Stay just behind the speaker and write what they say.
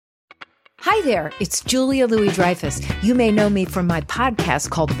Hi there, it's Julia Louis-Dreyfus. You may know me from my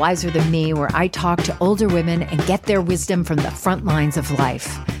podcast called Wiser Than Me, where I talk to older women and get their wisdom from the front lines of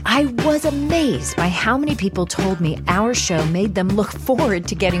life. I was amazed by how many people told me our show made them look forward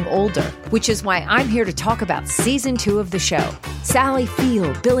to getting older, which is why I'm here to talk about season 2 of the show. Sally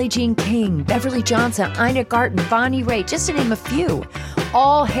Field, Billie Jean King, Beverly Johnson, Ina Garten, Bonnie Raitt, just to name a few.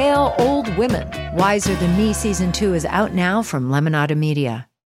 All hail old women. Wiser Than Me season 2 is out now from Lemonada Media.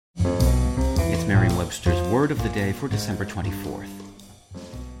 It's Merriam-Webster's Word of the Day for December 24th.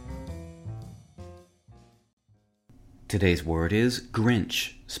 Today's word is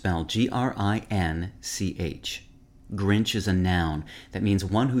Grinch, spelled Grinch. Grinch is a noun that means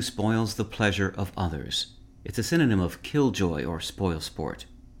one who spoils the pleasure of others. It's a synonym of killjoy or spoilsport.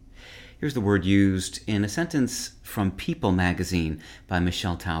 Here's the word used in a sentence from People magazine by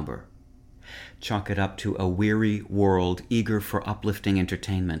Michelle Tauber. Chalk it up to a weary world eager for uplifting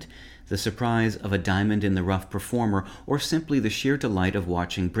entertainment, the surprise of a diamond-in-the-rough performer, or simply the sheer delight of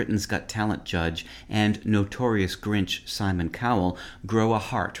watching Britain's Got Talent judge and notorious Grinch Simon Cowell grow a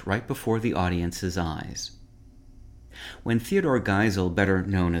heart right before the audience's eyes. When Theodor Geisel, better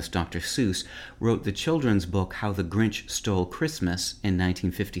known as Dr. Seuss, wrote the children's book How the Grinch Stole Christmas in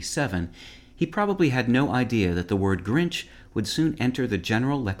 1957, he probably had no idea that the word Grinch would soon enter the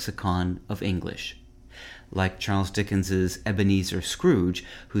general lexicon of English. Like Charles Dickens' Ebenezer Scrooge,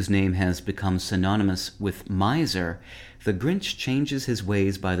 whose name has become synonymous with miser, the Grinch changes his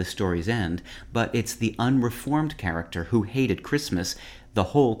ways by the story's end, but it's the unreformed character who hated Christmas, the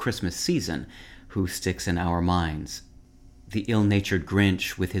whole Christmas season, who sticks in our minds. The ill-natured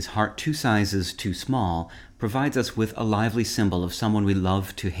Grinch, with his heart 2 sizes too small, provides us with a lively symbol of someone we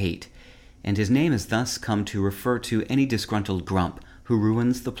love to hate, and his name has thus come to refer to any disgruntled grump who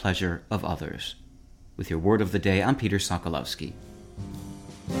ruins the pleasure of others. With your word of the day, I'm Peter Sokolowski.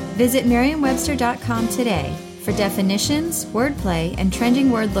 Visit Merriam-Webster.com today for definitions, wordplay, and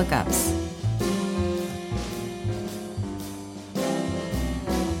trending word lookups.